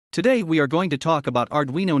Today we are going to talk about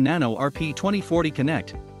Arduino Nano RP2040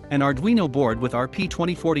 Connect, an Arduino board with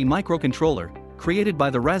RP2040 microcontroller, created by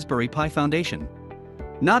the Raspberry Pi Foundation.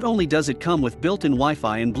 Not only does it come with built-in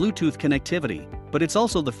Wi-Fi and Bluetooth connectivity, but it's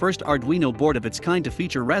also the first Arduino board of its kind to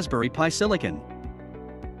feature Raspberry Pi silicon.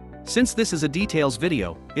 Since this is a details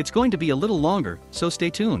video, it's going to be a little longer, so stay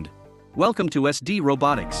tuned. Welcome to SD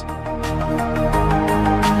Robotics.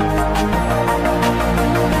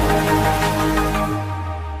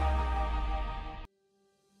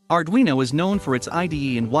 Arduino is known for its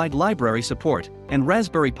IDE and wide library support, and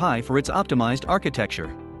Raspberry Pi for its optimized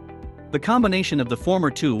architecture. The combination of the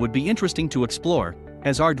former two would be interesting to explore,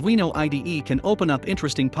 as Arduino IDE can open up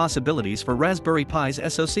interesting possibilities for Raspberry Pi's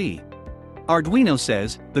SoC. Arduino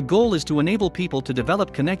says, the goal is to enable people to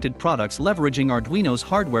develop connected products leveraging Arduino's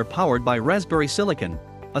hardware powered by Raspberry Silicon,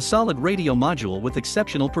 a solid radio module with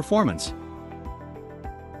exceptional performance.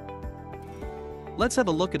 Let's have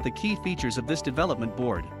a look at the key features of this development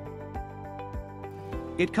board.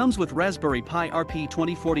 It comes with Raspberry Pi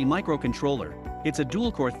RP2040 Microcontroller. It's a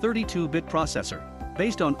dual-core 32-bit processor,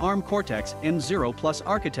 based on Arm Cortex-M0 Plus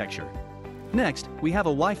architecture. Next, we have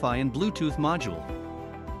a Wi-Fi and Bluetooth module.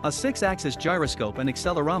 A 6-axis gyroscope and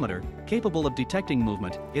accelerometer, capable of detecting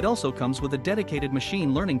movement. It also comes with a dedicated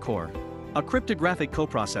machine learning core, a cryptographic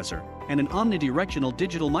coprocessor, and an omnidirectional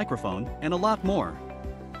digital microphone, and a lot more.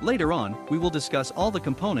 Later on, we will discuss all the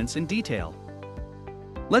components in detail.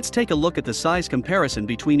 Let's take a look at the size comparison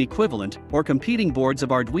between equivalent or competing boards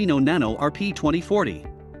of Arduino Nano RP2040.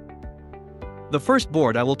 The first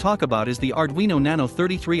board I will talk about is the Arduino Nano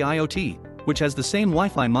 33 IoT, which has the same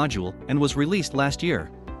Wi-Fi module and was released last year.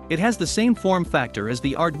 It has the same form factor as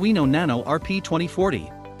the Arduino Nano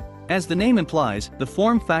RP2040. As the name implies, the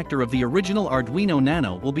form factor of the original Arduino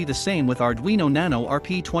Nano will be the same with Arduino Nano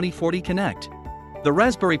RP2040 Connect. The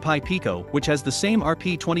Raspberry Pi Pico, which has the same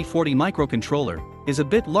RP2040 microcontroller, is a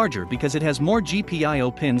bit larger because it has more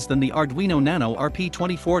GPIO pins than the Arduino Nano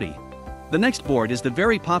RP2040. The next board is the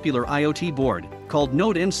very popular IoT board, called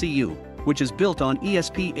Node MCU, which is built on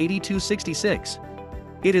ESP8266.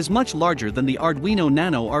 It is much larger than the Arduino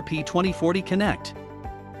Nano RP2040 Connect.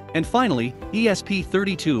 And finally,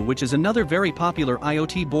 ESP32, which is another very popular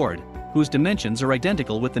IoT board, whose dimensions are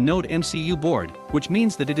identical with the Node MCU board, which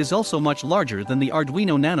means that it is also much larger than the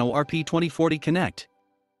Arduino Nano RP2040 Connect.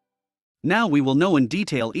 Now we will know in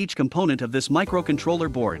detail each component of this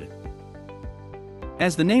microcontroller board.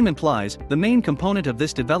 As the name implies, the main component of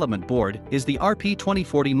this development board is the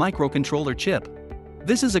RP2040 microcontroller chip.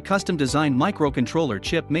 This is a custom-designed microcontroller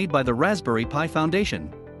chip made by the Raspberry Pi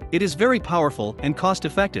Foundation. It is very powerful and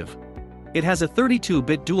cost-effective. It has a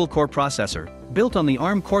 32-bit dual-core processor, built on the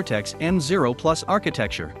Arm Cortex-M0 Plus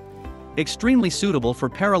architecture. Extremely suitable for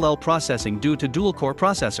parallel processing due to dual-core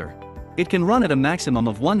processor. It can run at a maximum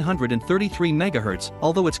of 133 MHz,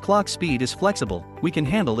 although its clock speed is flexible, we can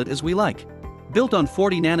handle it as we like. Built on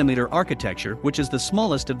 40nm architecture, which is the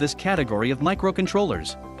smallest of this category of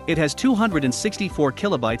microcontrollers. It has 264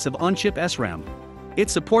 kilobytes of on-chip SRAM. It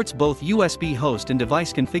supports both USB host and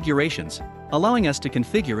device configurations, allowing us to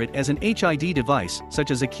configure it as an HID device,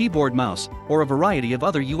 such as a keyboard mouse, or a variety of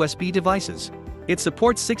other USB devices. It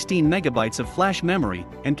supports 16 MB of flash memory,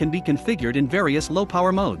 and can be configured in various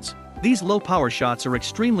low-power modes. These low-power shots are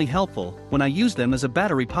extremely helpful when I use them as a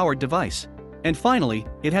battery-powered device. And finally,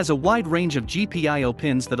 it has a wide range of GPIO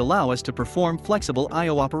pins that allow us to perform flexible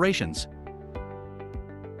I/O operations.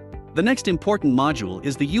 The next important module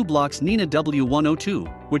is the U-blox NINA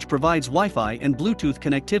W102, which provides Wi-Fi and Bluetooth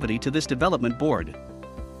connectivity to this development board.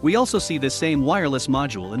 We also see this same wireless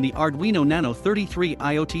module in the Arduino Nano 33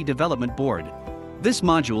 IoT development board. This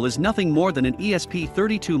module is nothing more than an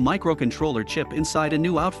ESP32 microcontroller chip inside a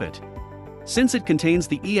new outfit. Since it contains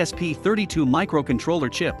the ESP32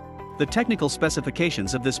 microcontroller chip, the technical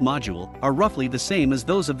specifications of this module are roughly the same as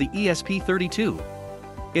those of the ESP32.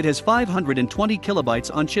 It has 520 kilobytes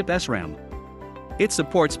on-chip SRAM. It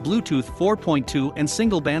supports Bluetooth 4.2 and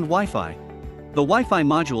single-band Wi-Fi. The Wi-Fi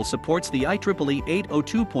module supports the IEEE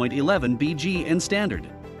 802.11bgN standard.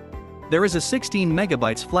 There is a 16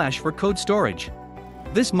 MB flash for code storage.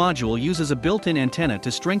 This module uses a built-in antenna to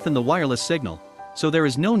strengthen the wireless signal, so there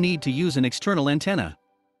is no need to use an external antenna.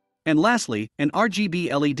 And lastly, an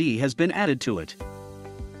RGB LED has been added to it.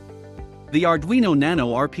 The Arduino Nano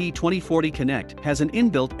RP2040 Connect has an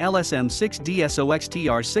inbuilt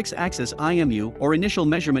LSM6DSoXTR 6-axis IMU or initial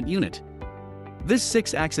measurement unit. This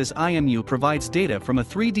 6-axis IMU provides data from a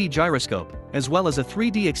 3D gyroscope, as well as a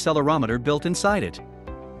 3D accelerometer built inside it.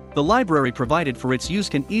 The library provided for its use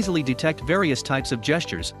can easily detect various types of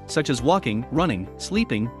gestures, such as walking, running,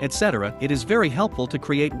 sleeping, etc. It is very helpful to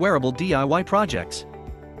create wearable DIY projects.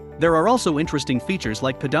 There are also interesting features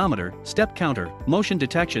like pedometer, step counter, motion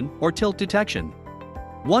detection, or tilt detection.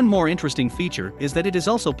 One more interesting feature is that it is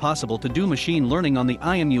also possible to do machine learning on the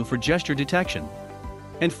IMU for gesture detection.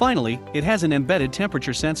 And finally, it has an embedded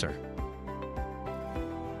temperature sensor.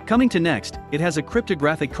 Coming to next, it has a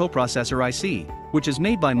cryptographic coprocessor IC, which is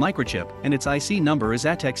made by Microchip, and its IC number is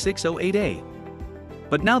ATEC608A.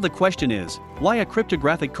 But now the question is, why a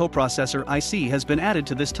cryptographic coprocessor IC has been added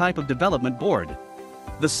to this type of development board?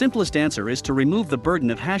 The simplest answer is to remove the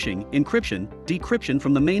burden of hashing, encryption, decryption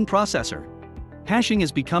from the main processor. Hashing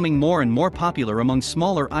is becoming more and more popular among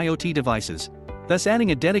smaller IoT devices, thus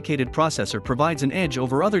adding a dedicated processor provides an edge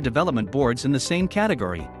over other development boards in the same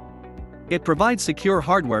category. It provides secure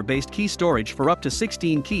hardware-based key storage for up to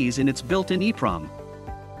 16 keys in its built-in EEPROM.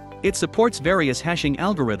 It supports various hashing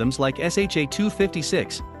algorithms like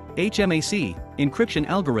SHA-256, HMAC, encryption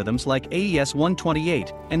algorithms like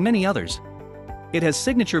AES-128, and many others. It has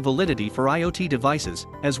signature validity for IoT devices,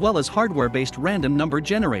 as well as hardware-based random number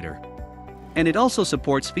generator. And it also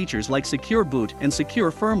supports features like secure boot and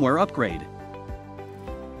secure firmware upgrade.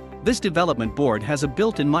 This development board has a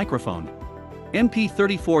built-in microphone.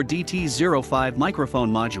 MP34DT05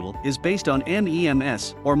 microphone module is based on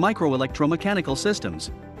MEMS, or Micro-Electromechanical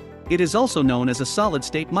systems. It is also known as a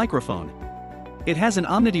solid-state microphone. It has an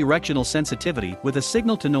omnidirectional sensitivity with a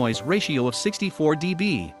signal-to-noise ratio of 64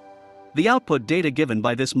 dB. The output data given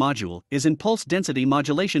by this module is in pulse density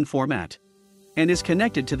modulation format and is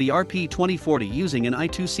connected to the RP2040 using an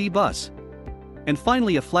I2C bus. And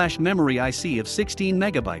finally, a flash memory IC of 16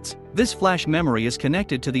 megabytes. This flash memory is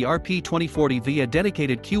connected to the RP2040 via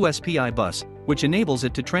dedicated QSPI bus, which enables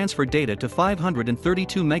it to transfer data to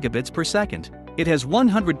 532 megabits per second. It has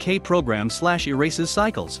 100K program/erases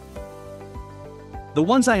cycles. The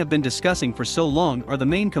ones I have been discussing for so long are the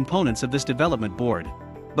main components of this development board.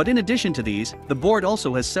 But in addition to these, the board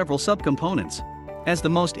also has several subcomponents. As the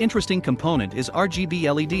most interesting component is RGB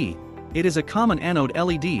LED. It is a common anode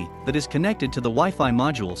LED that is connected to the Wi-Fi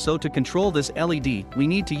module, so to control this LED, we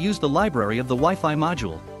need to use the library of the Wi-Fi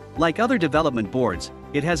module. Like other development boards,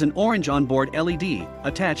 it has an orange onboard LED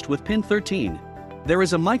attached with pin 13. There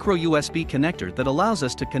is a micro USB connector that allows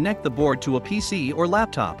us to connect the board to a PC or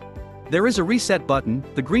laptop. There is a reset button,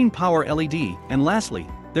 the green power LED, and lastly,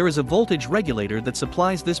 there is a voltage regulator that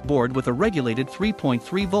supplies this board with a regulated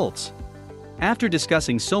 3.3 volts. After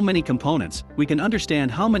discussing so many components, we can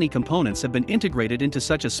understand how many components have been integrated into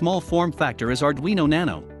such a small form factor as Arduino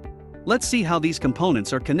Nano. Let's see how these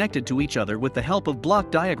components are connected to each other with the help of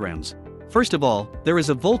block diagrams. First of all, there is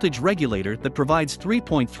a voltage regulator that provides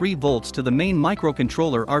 3.3 volts to the main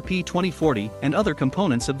microcontroller RP2040 and other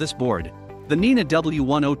components of this board. The NINA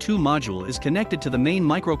W102 module is connected to the main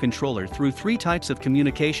microcontroller through three types of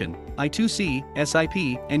communication: I2C,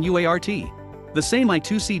 SIP, and UART. The same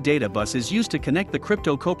I2C data bus is used to connect the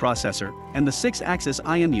crypto coprocessor and the 6-axis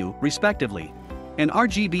IMU, respectively. An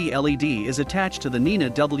RGB LED is attached to the NINA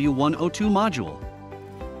W102 module.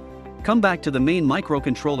 Come back to the main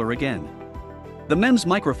microcontroller again. The MEMS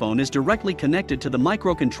microphone is directly connected to the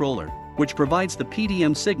microcontroller, which provides the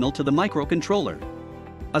PDM signal to the microcontroller.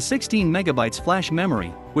 A 16 megabytes flash memory,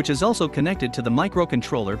 which is also connected to the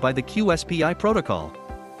microcontroller by the QSPI protocol.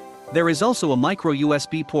 There is also a micro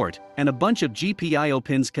USB port and a bunch of GPIO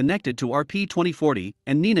pins connected to RP2040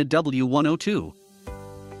 and NINA W102.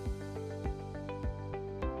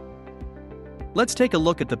 Let's take a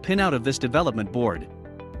look at the pinout of this development board.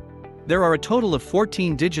 There are a total of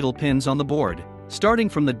 14 digital pins on the board, starting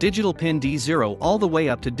from the digital pin D0 all the way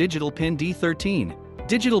up to digital pin D13.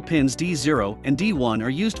 Digital pins D0 and D1 are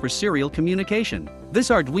used for serial communication. This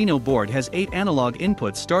Arduino board has 8 analog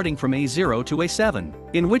inputs starting from A0 to A7,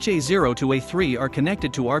 in which A0 to A3 are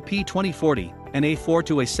connected to RP2040, and A4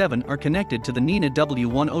 to A7 are connected to the NINA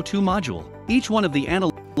W102 module. Each one of the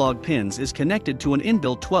analog pins is connected to an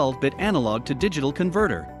inbuilt 12-bit analog to digital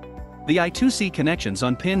converter. The I2C connections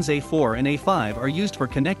on pins A4 and A5 are used for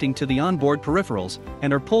connecting to the onboard peripherals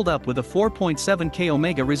and are pulled up with a 4.7K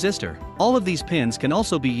ohms resistor. All of these pins can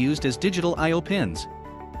also be used as digital I/O pins.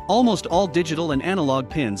 Almost all digital and analog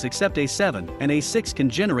pins except A7 and A6 can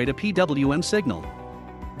generate a PWM signal.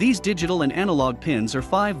 These digital and analog pins are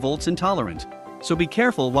 5 volts intolerant, so be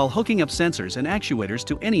careful while hooking up sensors and actuators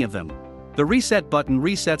to any of them. The reset button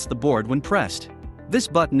resets the board when pressed. This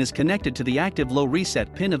button is connected to the active low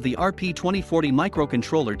reset pin of the RP2040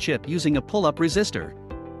 microcontroller chip using a pull-up resistor.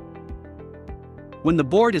 When the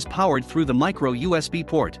board is powered through the micro USB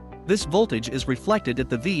port, this voltage is reflected at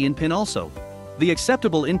the V-in pin also. The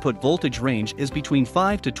acceptable input voltage range is between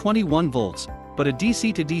 5 to 21 volts, but a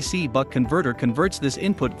DC to DC buck converter converts this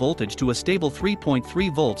input voltage to a stable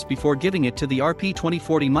 3.3 volts before giving it to the RP2040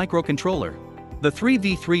 microcontroller. The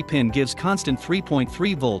 3v3 pin gives constant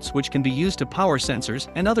 3.3 volts, which can be used to power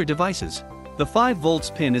sensors and other devices. The 5 volts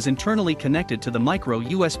pin is internally connected to the micro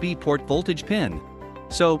USB port voltage pin.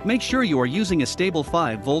 So, make sure you are using a stable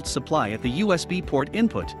 5 volts supply at the USB port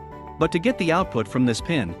input. But to get the output from this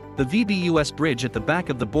pin, the VBUS bridge at the back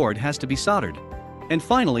of the board has to be soldered. And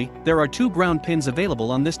finally, there are 2 ground pins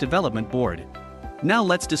available on this development board. Now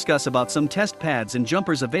let's discuss about some test pads and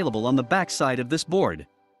jumpers available on the back side of this board.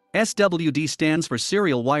 SWD stands for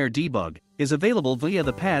Serial Wire Debug, is available via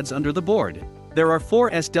the pads under the board. There are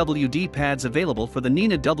 4 SWD pads available for the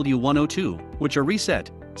Nina W102, which are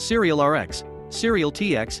reset, Serial RX, Serial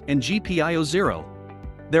TX, and GPIO0.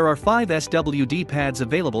 There are 5 SWD pads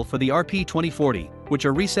available for the RP2040, which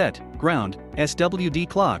are reset, ground, SWD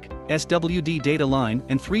clock, SWD data line,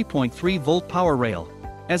 and 3.3 volt power rail.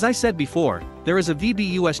 As I said before, there is a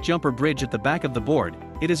VBUS jumper bridge at the back of the board.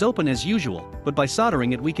 It is open as usual, but by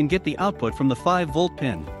soldering it we can get the output from the 5 volt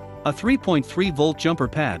pin. A 3.3 volt jumper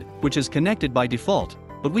pad, which is connected by default,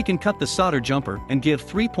 but we can cut the solder jumper and give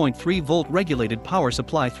 3.3 volt regulated power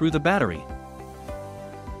supply through the battery.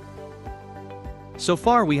 So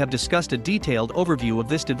far we have discussed a detailed overview of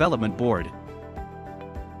this development board.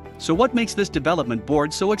 So what makes this development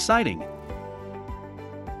board so exciting?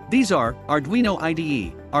 These are Arduino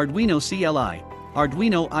IDE, Arduino CLI,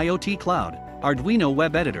 Arduino IoT Cloud, Arduino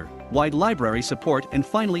Web Editor, wide library support, and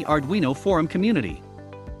finally Arduino Forum Community.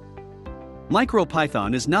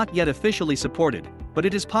 MicroPython is not yet officially supported, but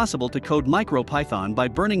it is possible to code MicroPython by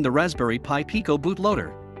burning the Raspberry Pi Pico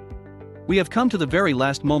bootloader. We have come to the very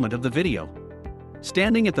last moment of the video.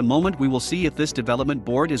 Standing at the moment we will see if this development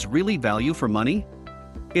board is really value for money.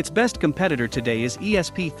 Its best competitor today is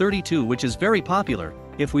ESP32, which is very popular.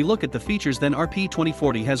 If we look at the features, then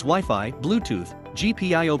RP2040 has Wi-Fi, Bluetooth,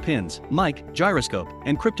 GPIO pins, mic, gyroscope,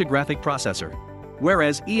 and cryptographic processor.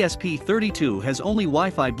 Whereas ESP32 has only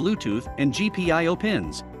Wi-Fi, Bluetooth, and GPIO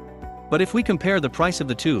pins. But if we compare the price of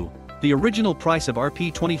the two, the original price of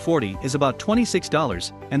RP2040 is about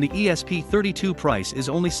 $26, and the ESP32 price is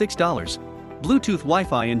only $6. Bluetooth,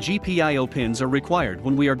 Wi-Fi, and GPIO pins are required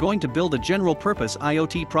when we are going to build a general-purpose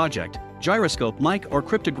IoT project. Gyroscope, mic, or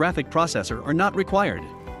cryptographic processor are not required.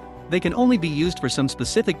 They can only be used for some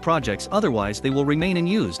specific projects, otherwise they will remain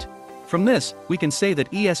unused. From this, we can say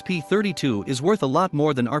that ESP32 is worth a lot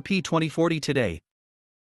more than RP2040 today.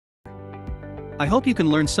 I hope you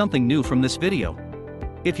can learn something new from this video.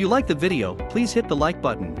 If you like the video, please hit the like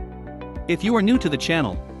button. If you are new to the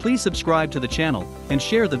channel, please subscribe to the channel and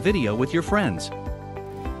share the video with your friends.